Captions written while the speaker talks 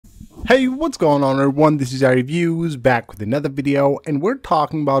Hey, what's going on everyone? This is iReviews back with another video, and we're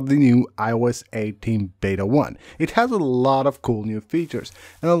talking about the new iOS 18 Beta 1. It has a lot of cool new features,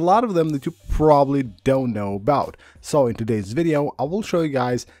 and a lot of them that you probably don't know about. So in today's video, I will show you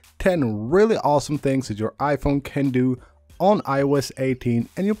guys 10 really awesome things that your iPhone can do on iOS 18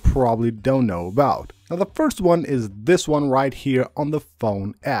 and you probably don't know about. Now the first one is this one right here on the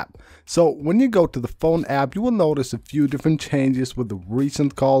phone app. So when you go to the phone app, you will notice a few different changes with the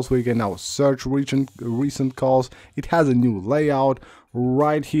recent calls, where you can now search recent calls. It has a new layout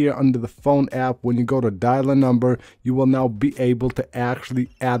right here under the phone app. When you go to dial a number, you will now be able to actually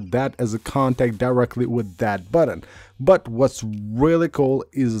add that as a contact directly with that button. But what's really cool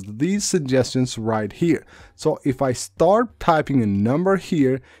is these suggestions right here. So if I start typing a number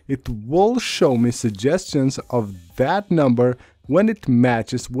here, it will show me suggestions of that number when it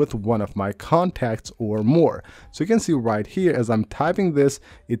matches with one of my contacts or more. So you can see right here, as I'm typing this,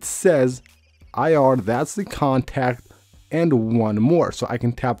 it says IR, that's the contact, and one more. So I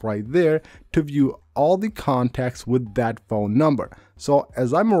can tap right there to view all the contacts with that phone number. So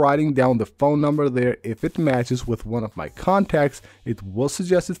as I'm writing down the phone number there, if it matches with one of my contacts, it will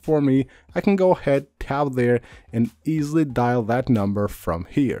suggest it for me. I can go ahead, tap there, and easily dial that number from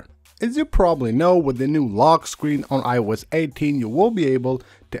here. As you probably know, with the new lock screen on iOS 18, you will be able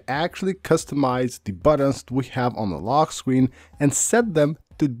to actually customize the buttons we have on the lock screen and set them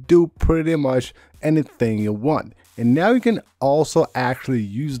to do pretty much anything you want. And now you can also actually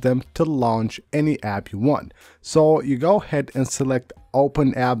use them to launch any app you want. So you go ahead and select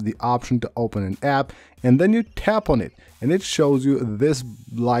open app, the option to open an app, and then you tap on it and it shows you this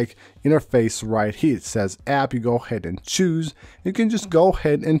like interface right here. It says app, you go ahead and choose. You can just go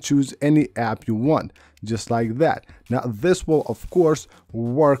ahead and choose any app you want, just like that. Now this will of course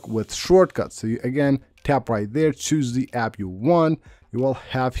work with shortcuts. So you again tap right there, choose the app you want. You will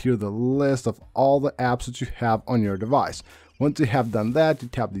have here the list of all the apps that you have on your device. Once you have done that, you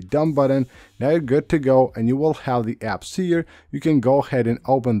tap the done button. Now you're good to go, and you will have the apps here. You can go ahead and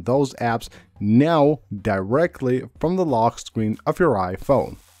open those apps now directly from the lock screen of your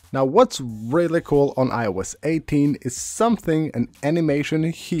iPhone. Now what's really cool on iOS 18 is an animation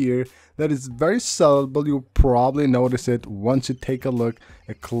here that is very subtle, but you'll probably notice it once you take a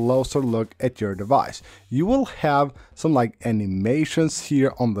closer look at your device. You will have some like animations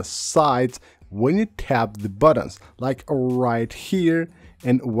here on the sides when you tap the buttons, like right here.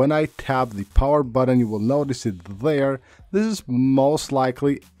 And when I tap the power button, you will notice it there. This is most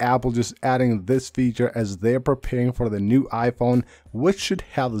likely Apple just adding this feature as they're preparing for the new iPhone, which should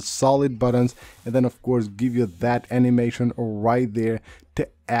have the solid buttons, and then of course give you that animation right there to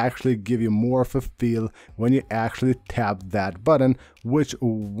actually give you more of a feel when you actually tap that button, which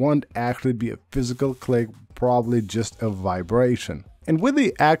won't actually be a physical click, probably just a vibration. And with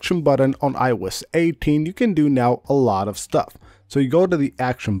the action button on iOS 18, you can do now a lot of stuff. So you go to the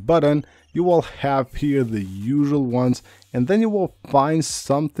action button, you will have here the usual ones, and then you will find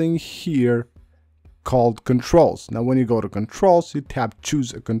something here called controls. Now when you go to controls, you tap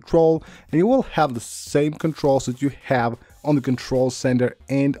choose a control, and you will have the same controls that you have on the control center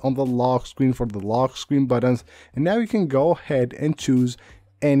and on the lock screen for the lock screen buttons. And now you can go ahead and choose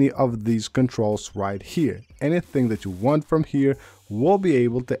any of these controls right here. Anything that you want from here will be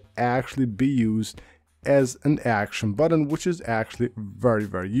able to actually be used as an action button, which is actually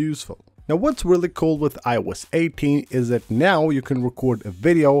very useful. Now what's really cool with iOS 18 is that now you can record a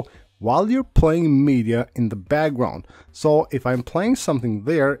video while you're playing media in the background. So if I'm playing something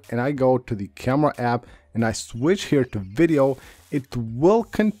there and I go to the camera app and I switch here to video, it will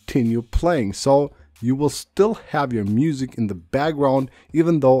continue playing. So you will still have your music in the background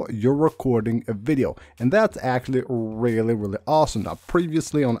even though you're recording a video, and that's actually really awesome. Now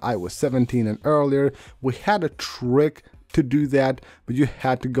previously on iOS 17 and earlier, we had a trick to do that, but you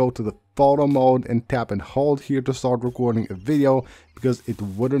had to go to the photo mode and tap and hold here to start recording a video because it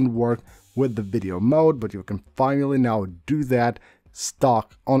wouldn't work with the video mode. But you can finally now do that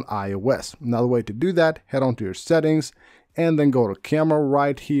stock on iOS. Another way to do that, head on to your settings and then go to camera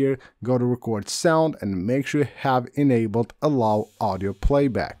right here, go to record sound, and make sure you have enabled allow audio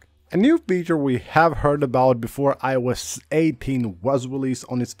playback. A new feature we have heard about before iOS 18 was released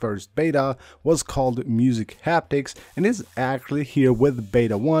on its first beta was called music haptics, and is actually here with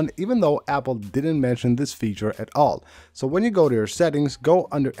beta 1, even though Apple didn't mention this feature at all. So when you go to your settings, go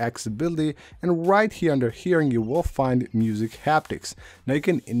under accessibility, and right here under hearing you will find music haptics. Now you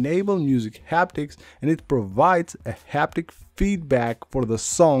can enable music haptics, and it provides a haptic feedback for the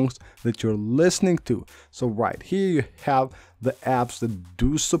songs that you're listening to. So right here you have the apps that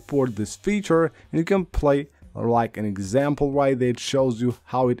do support this feature, and you can play like an example right there. It shows you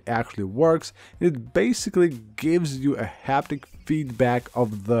how it actually works. It basically gives you a haptic feedback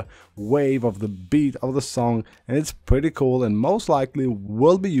of the wave, of the beat of the song, and it's pretty cool and most likely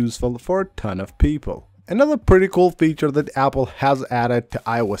will be useful for a ton of people. Another pretty cool feature that Apple has added to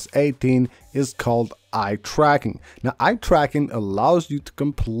iOS 18 is called eye tracking. Now, eye tracking allows you to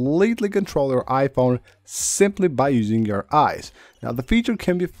completely control your iPhone simply by using your eyes. Now, the feature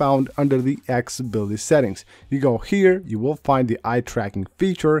can be found under the accessibility settings. You go here, you will find the eye tracking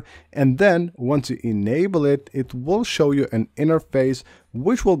feature, and then once you enable it, it will show you an interface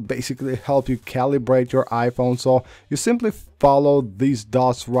which will basically help you calibrate your iPhone. So you simply follow these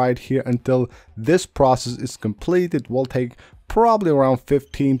dots right here until this process is complete. It will take probably around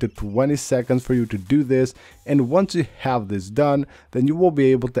 15 to 20 seconds for you to do this, and once you have this done, then you will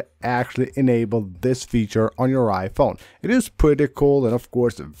be able to actually enable this feature on your iPhone. It is pretty cool and of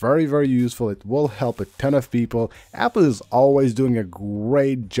course very useful. It will help a ton of people. Apple is always doing a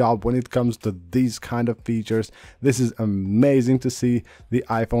great job when it comes to these kind of features. This is amazing to see the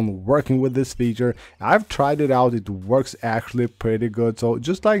iPhone working with this feature. I've tried it out, it works actually pretty good. So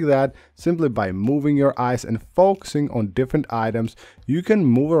just like that, simply by moving your eyes and focusing on different items, you can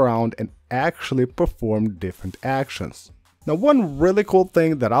move around and actually perform different actions. Now, one really cool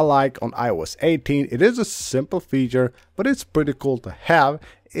thing that I like on iOS 18, it is a simple feature, but it's pretty cool to have,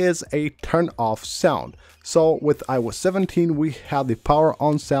 is a turn off sound. So with iOS 17, we have the power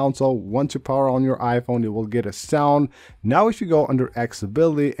on sound. So once you power on your iPhone, you will get a sound. Now, if you go under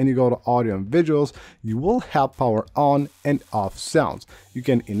accessibility and you go to audio and visuals, you will have power on and off sounds. You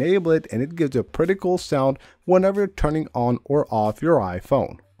can enable it and it gives you a pretty cool sound whenever you're turning on or off your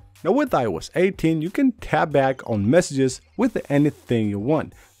iPhone. Now with iOS 18, you can tap back on messages with anything you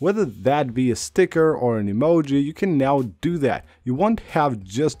want. Whether that be a sticker or an emoji, you can now do that. You won't have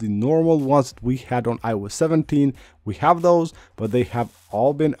just the normal ones that we had on iOS 17. We have those, but they have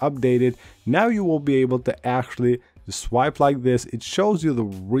all been updated. Now you will be able to actually just swipe like this. It shows you the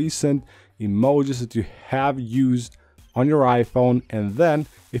recent emojis that you have used on your iPhone. And then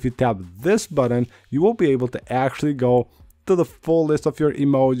if you tap this button, you will be able to actually go to the full list of your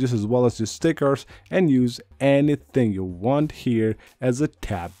emojis as well as your stickers and use anything you want here as a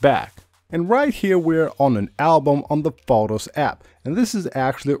tap back. And right here we're on an album on the Photos app, and this is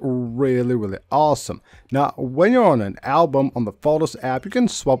actually really awesome. Now when you're on an album on the Photos app, you can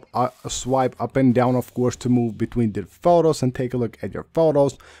swipe up and down, of course, to move between the photos and take a look at your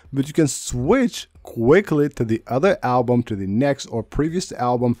photos, but you can switch quickly to the other album, to the next or previous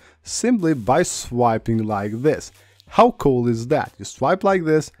album, simply by swiping like this. How cool is that? You swipe like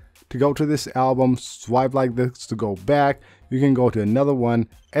this to go to this album, swipe like this to go back. You can go to another one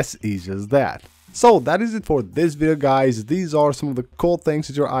as easy as that. So that is it for this video, guys. These are some of the cool things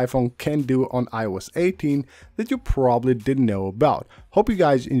that your iPhone can do on iOS 18 that you probably didn't know about. Hope you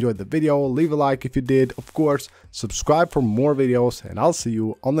guys enjoyed the video. Leave a like if you did. Of course, subscribe for more videos, and I'll see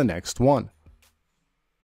you on the next one.